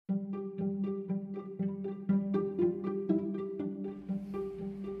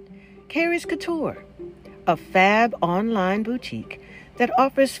Carrie's Couture, a fab online boutique that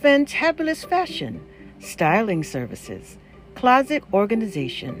offers fantabulous fashion, styling services, closet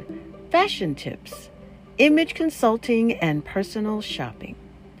organization, fashion tips, image consulting, and personal shopping.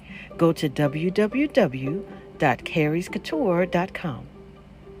 Go to www.carriescouture.com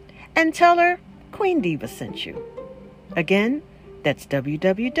and tell her Queen Diva sent you. Again, that's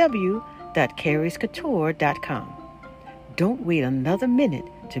www.carriescouture.com. Don't wait another minute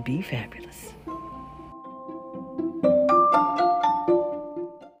to be fabulous.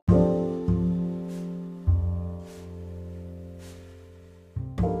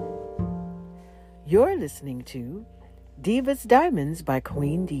 You're listening to Diva's Diamonds by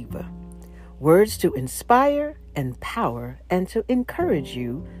Queen Diva. Words to inspire, empower, and to encourage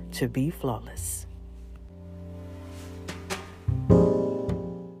you to be flawless.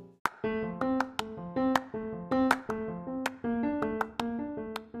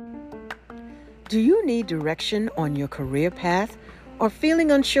 Do you need direction on your career path or feeling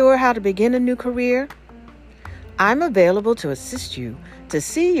unsure how to begin a new career? I'm available to assist you to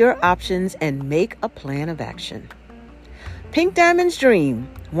see your options and make a plan of action. Pink Diamond's Dream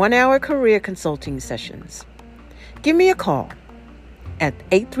 1-hour career consulting sessions. Give me a call at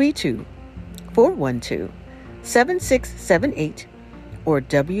 832-412-7678 or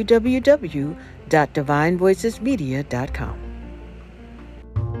www.divinevoicesmedia.com.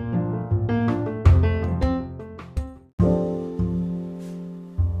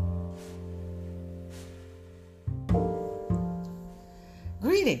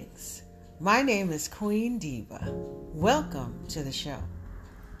 Greetings. My name is Queen Diva. Welcome to the show.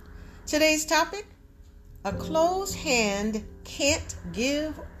 Today's topic: a closed hand can't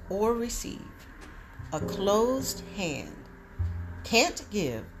give or receive. A closed hand can't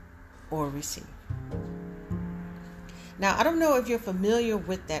give or receive. Now, I don't know if you're familiar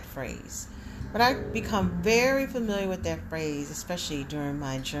with that phrase, but I've become very familiar with that phrase, especially during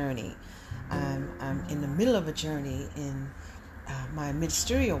my journey. I'm in the middle of a journey in my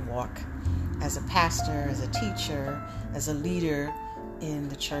ministerial walk as a pastor, as a teacher, as a leader in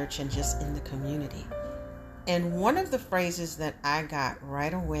the church and just in the community. And one of the phrases that I got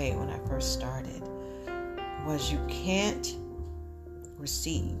right away when I first started was, you can't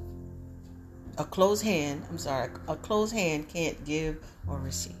receive. A closed hand can't give or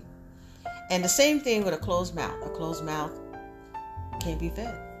receive. And the same thing with a closed mouth. A closed mouth can't be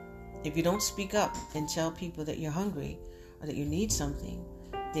fed. If you don't speak up and tell people that you're hungry or that you need something,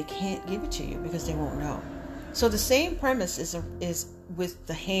 they can't give it to you because they won't know. So the same premise is with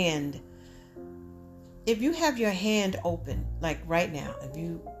the hand. If you have your hand open, like right now, if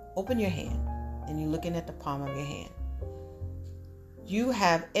you open your hand and you're looking at the palm of your hand, you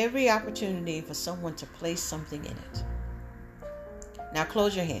have every opportunity for someone to place something in it. Now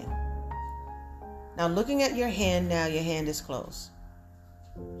close your hand. Now looking at your hand now, your hand is closed.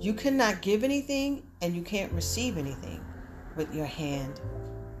 You cannot give anything and you can't receive anything with your hand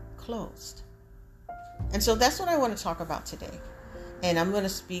closed. And so that's what I want to talk about today. And I'm going to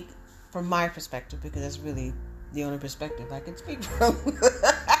speak from my perspective because that's really the only perspective I can speak from.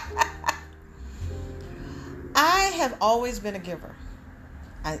 I have always been a giver.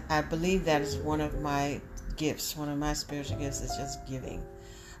 I believe that is one of my gifts. One of my spiritual gifts is just giving.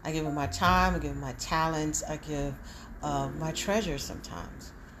 I give of my time. I give of my talents. I give my treasures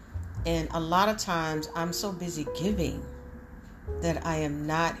sometimes. And a lot of times I'm so busy giving that I am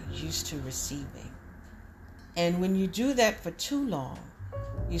not used to receiving. And when you do that for too long,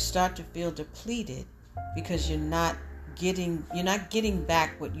 you start to feel depleted because you're not getting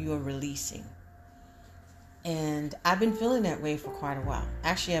back what you are releasing. And I've been feeling that way for quite a while.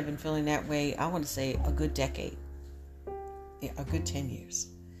 Actually, I've been feeling that way, I want to say a good decade. Yeah, a good 10 years.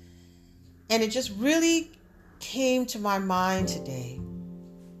 And it just really came to my mind today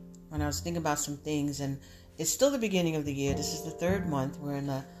when I was thinking about some things. And it's still the beginning of the year. This is the third month. We're in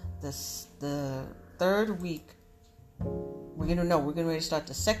the third week. We're getting ready to start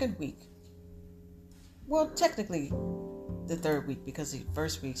the second week. Well, technically the third week because the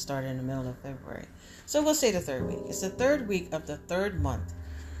first week started in the middle of February. So we'll say the third week. It's the third week of the third month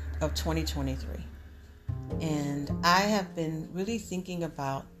of 2023. And I have been really thinking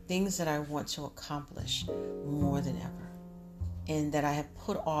about things that I want to accomplish more than ever. And that I have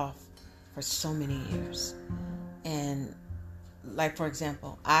put off for so many years. And like, for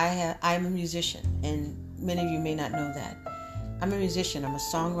example, I'm a musician, and many of you may not know that. I'm a musician. I'm a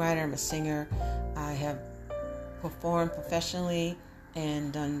songwriter. I'm a singer. I have performed professionally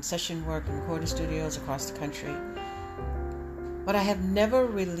and done session work in recording studios across the country. But I have never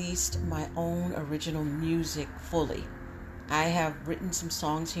released my own original music fully. I have written some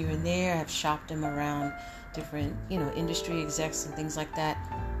songs here and there. I've shopped them around different, industry execs and things like that.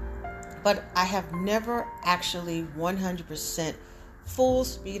 But I have never actually 100% full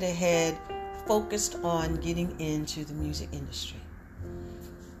speed ahead focused on getting into the music industry.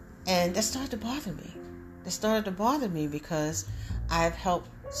 And that started to bother me. It started to bother me because I've helped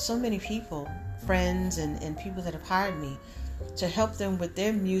so many people, friends and people that have hired me, to help them with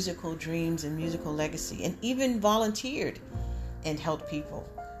their musical dreams and musical legacy, and even volunteered and helped people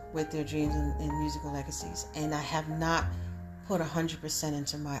with their dreams and musical legacies. And I have not put 100%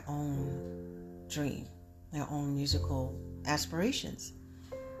 into my own dream, my own musical aspirations.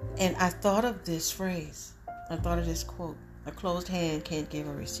 And I thought of this phrase. I thought of this quote: "A closed hand can't give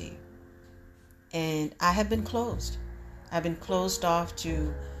or receive." And I have been closed. I've been closed off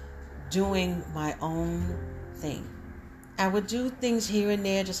to doing my own thing. I would do things here and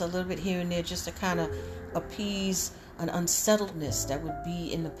there, just a little bit here and there, just to kind of appease an unsettledness that would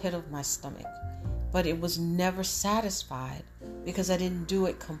be in the pit of my stomach. But it was never satisfied because I didn't do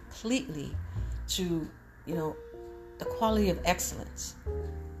it completely to, the quality of excellence.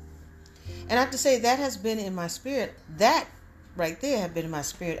 And I have to say that has been in my spirit. That right there have been in my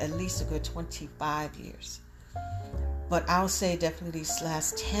spirit at least a good 25 years. But I'll say definitely these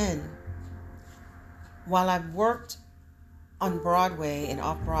last 10, while I've worked on Broadway and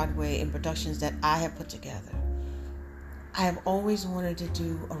off Broadway in productions that I have put together, I have always wanted to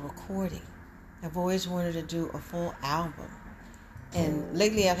do a recording. I've always wanted to do a full album. And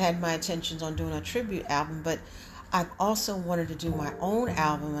lately I've had my intentions on doing a tribute album, but I've also wanted to do my own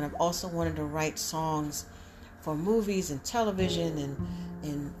album, and I've also wanted to write songs for movies and television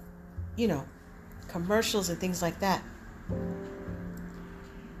and commercials and things like that.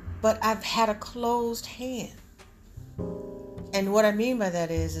 But I've had a closed hand. And what I mean by that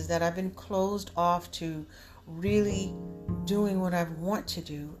is that I've been closed off to really doing what I want to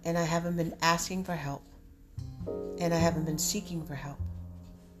do, and I haven't been asking for help, and I haven't been seeking for help.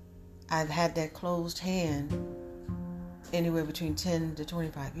 I've had that closed hand anywhere between 10 to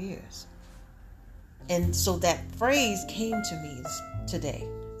 25 years. And so that phrase came to me today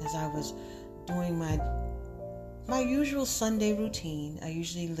as I was doing my usual Sunday routine. I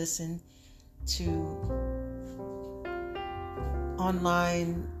usually listen to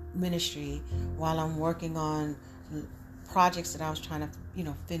online ministry while I'm working on projects that I was trying to,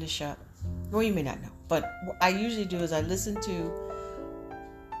 finish up. Well, you may not know, but what I usually do is I listen to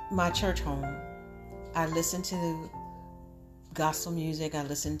my church home. I listen to gospel music. I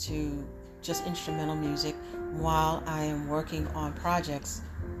listen to just instrumental music while I am working on projects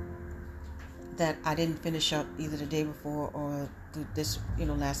that I didn't finish up either the day before or this,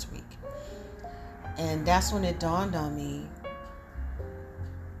 last week. And that's when it dawned on me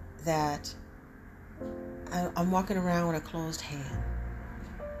that I'm walking around with a closed hand.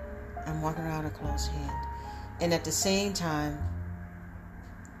 I'm walking around with a closed hand. And at the same time,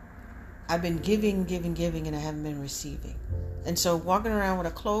 I've been giving, and I haven't been receiving. And so walking around with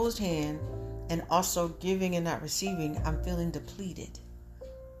a closed hand and also giving and not receiving, I'm feeling depleted.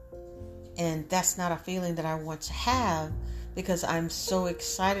 And that's not a feeling that I want to have, because I'm so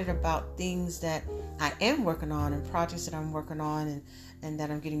excited about things that I am working on and projects that I'm working on and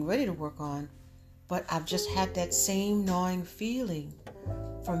that I'm getting ready to work on. But I've just had that same gnawing feeling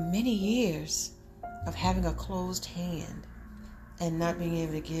for many years of having a closed hand and not being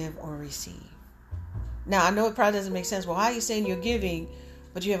able to give or receive. Now, I know it probably doesn't make sense. Well, how are you saying you're giving,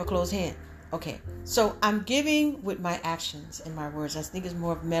 but you have a closed hand? Okay, so I'm giving with my actions and my words. I think it's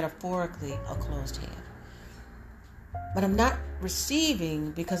more metaphorically a closed hand. But I'm not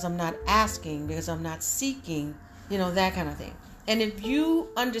receiving because I'm not asking, because I'm not seeking, that kind of thing. And if you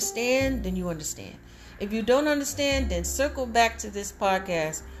understand, then you understand. If you don't understand, then circle back to this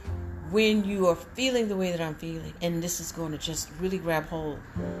podcast when you are feeling the way that I'm feeling. And this is going to just really grab hold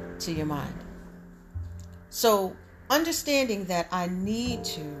to your mind. So understanding that I need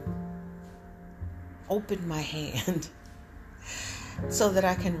to open my hand so that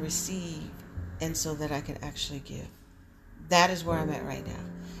I can receive and so that I can actually give. That is where I'm at right now.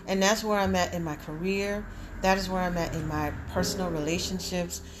 And that's where I'm at in my career. That is where I'm at in my personal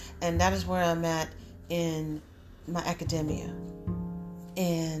relationships. And that is where I'm at in my academia.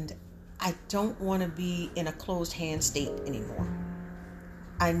 And I don't want to be in a closed hand state anymore.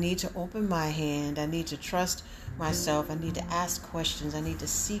 I need to open my hand. I need to trust myself. I need to ask questions. I need to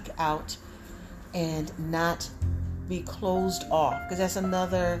seek out and not be closed off, because that's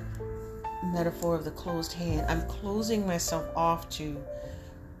another metaphor of the closed hand. I'm closing myself off to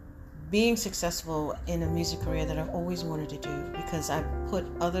being successful in a music career that I've always wanted to do, because I've put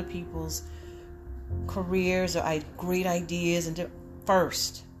other people's careers or great ideas and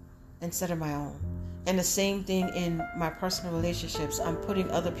first instead of my own. And the same thing in my personal relationships. I'm putting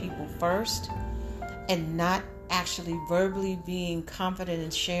other people first and not actually verbally being confident in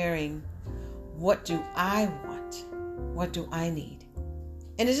sharing, what do I want? What do I need?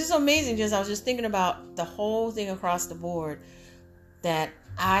 And it's just amazing. I was just thinking about the whole thing across the board, that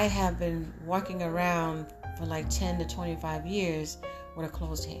I have been walking around for like 10 to 25 years with a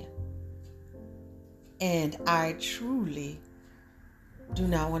closed hand. And I truly do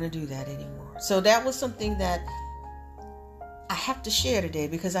not want to do that anymore. So that was something that I have to share today,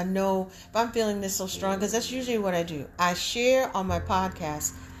 because I know if I'm feeling this so strong, because that's usually what I do. I share on my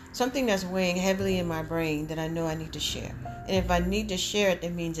podcast something that's weighing heavily in my brain that I know I need to share. And if I need to share it,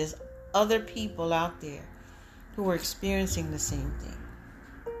 it means there's other people out there who are experiencing the same thing.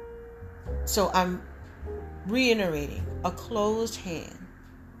 So I'm reiterating, a closed hand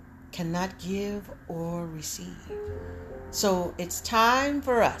cannot give or receive. So it's time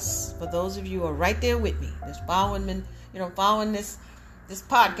for us, for those of you who are right there with me, just following this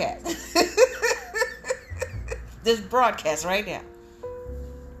podcast, this broadcast right now.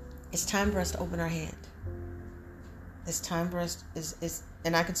 It's time for us to open our hand. It's time for us,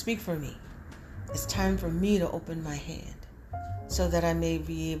 and I can speak for me. It's time for me to open my hand so that I may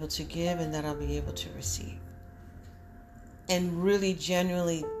be able to give and that I'll be able to receive. And really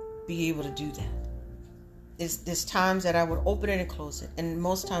genuinely be able to do that. There's times that I would open it and close it. And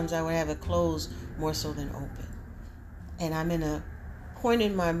most times I would have it closed more so than open. And I'm in a point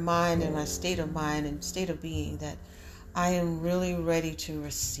in my mind and my state of mind and state of being that I am really ready to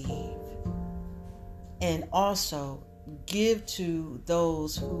receive. And also give to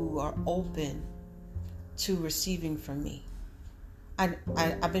those who are open to receiving from me.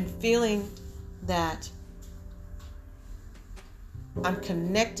 I've been feeling that I'm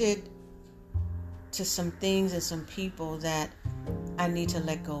connected to some things and some people that I need to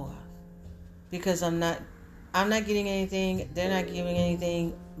let go of, because I'm not getting anything. They're not giving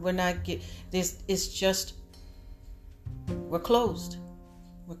anything. We're not get this. It's just we're closed.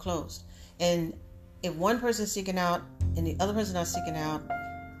 We're closed. And if one person's seeking out and the other person's not seeking out,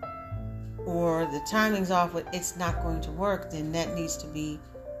 or the timing's off, but it's not going to work, then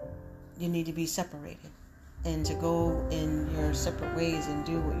you need to be separated and to go in your separate ways and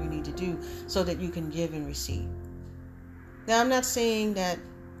do what you need to do so that you can give and receive. Now, I'm not saying that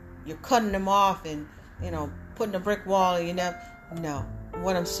you're cutting them off and, putting a brick wall and no.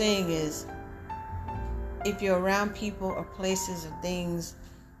 What I'm saying is, if you're around people or places or things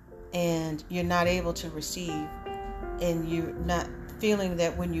and you're not able to receive, and you're not feeling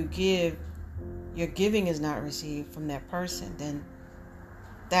that when you give, your giving is not received from that person, then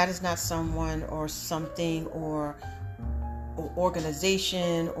that is not someone or something or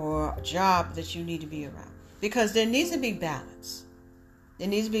organization or job that you need to be around. Because there needs to be balance. There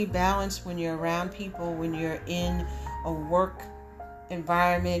needs to be balance when you're around people, when you're in a work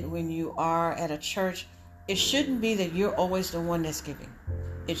environment, when you are at a church. It shouldn't be that you're always the one that's giving.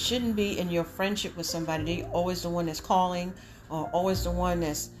 It shouldn't be in your friendship with somebody that you're always the one that's calling or always the one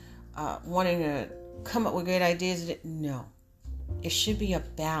that's wanting to come up with great ideas. No. It should be a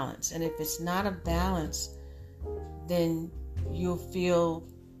balance. And if it's not a balance, then you'll feel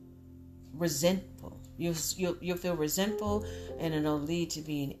resentful. You'll feel resentful, and it'll lead to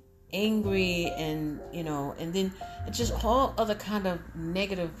being angry and then it's just all other kind of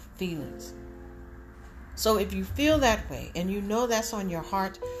negative feelings. So if you feel that way and you know that's on your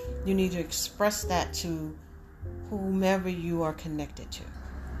heart, you need to express that to whomever you are connected to.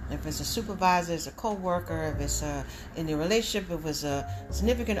 If it's a supervisor, it's a co-worker, if it's in your relationship, if it's a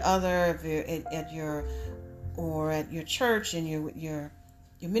significant other, if you're at your church and your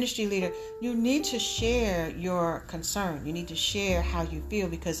ministry leader, you need to share your concern. You need to share how you feel,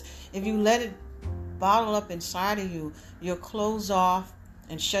 because if you let it bottle up inside of you, you'll close off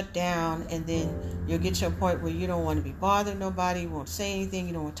and shut down, and then you'll get to a point where you don't want to be bothered nobody, you won't say anything,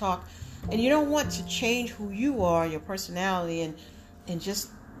 you don't want to talk, and you don't want to change who you are, your personality, and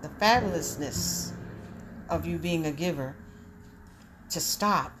just the fabulousness of you being a giver to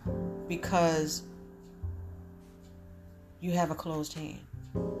stop because you have a closed hand.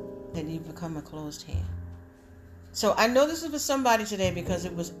 That you become a closed hand. So I know this is for somebody today, because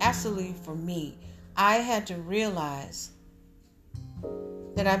it was absolutely for me. I had to realize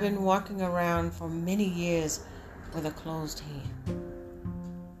that I've been walking around for many years with a closed hand.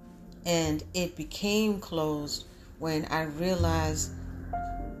 And it became closed when I realized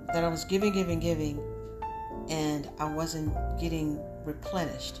that I was giving, and I wasn't getting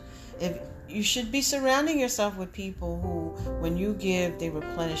replenished. You should be surrounding yourself with people who, when you give, they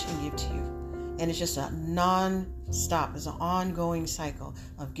replenish and give to you. And it's just a non-stop. It's an ongoing cycle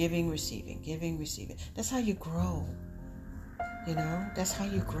of giving, receiving, giving, receiving. That's how you grow. That's how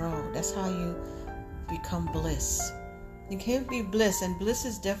you grow. That's how you become bliss. You can't be bliss, and bliss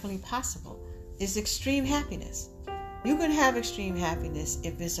is definitely possible. It's extreme happiness. You can have extreme happiness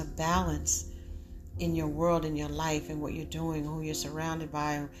if it's a balance in your world, in your life, and what you're doing, who you're surrounded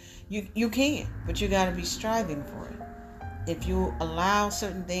by. You can, but you got to be striving for it. If you allow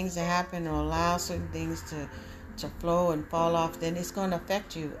certain things to happen or allow certain things to flow and fall off, then it's going to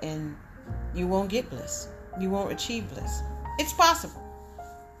affect you, and you won't get bliss. You won't achieve bliss. It's possible.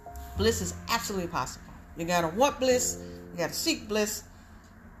 Bliss is absolutely possible. You got to want bliss. You got to seek bliss.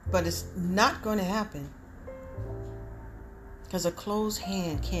 But it's not going to happen because a closed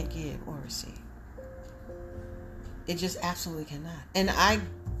hand can't give or receive. It just absolutely cannot. And I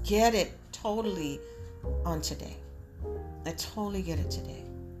get it totally on today. I totally get it today.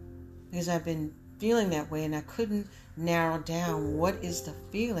 Because I've been feeling that way, and I couldn't narrow down what is the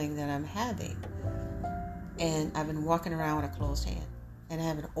feeling that I'm having. And I've been walking around with a closed hand. And I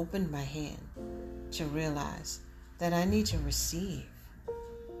haven't opened my hand to realize that I need to receive.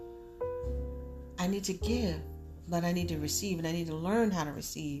 I need to give, but I need to receive. And I need to learn how to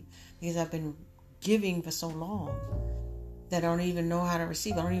receive, because I've been giving for so long that I don't even know how to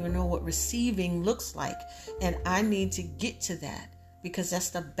receive. I don't even know what receiving looks like. And I need to get to that, because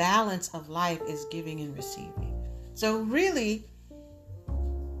that's the balance of life, is giving and receiving. So really,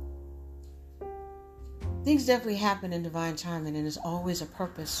 things definitely happen in divine timing, and there's always a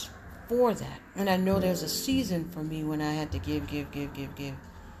purpose for that. And I know there's a season for me when I had to give.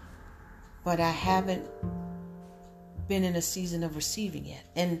 But I haven't been in a season of receiving yet.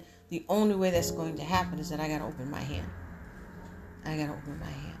 And the only way that's going to happen is that I got to open my hand.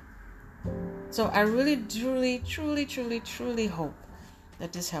 So I really, truly hope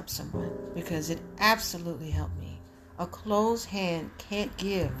that this helps someone, because it absolutely helped me. A closed hand can't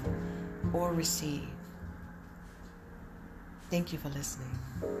give or receive. Thank you for listening.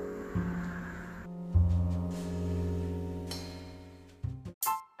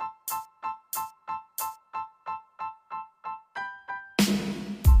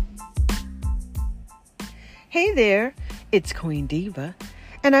 Hey there, it's Queen Diva,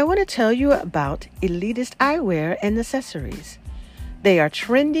 and I want to tell you about Elitist Eyewear and Accessories. They are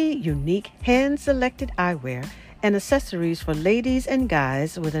trendy, unique, hand-selected eyewear and accessories for ladies and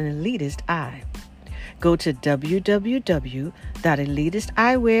guys with an elitist eye. Go to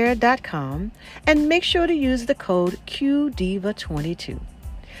www.elitisteyewear.com and make sure to use the code QDIVA22.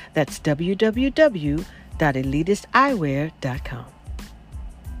 That's www.elitisteyewear.com.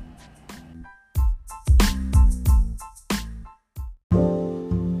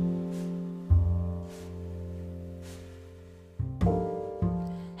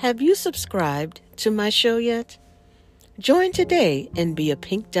 Have you subscribed to my show yet? Join today and be a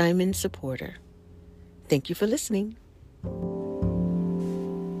Pink Diamond supporter. Thank you for listening.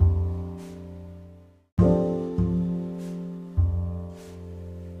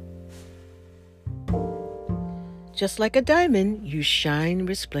 Just like a diamond, you shine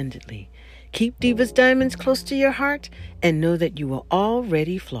resplendently. Keep Diva's diamonds close to your heart and know that you are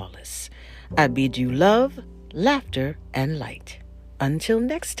already flawless. I bid you love, laughter, and light. Until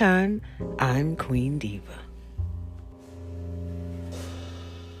next time, I'm Queen Diva.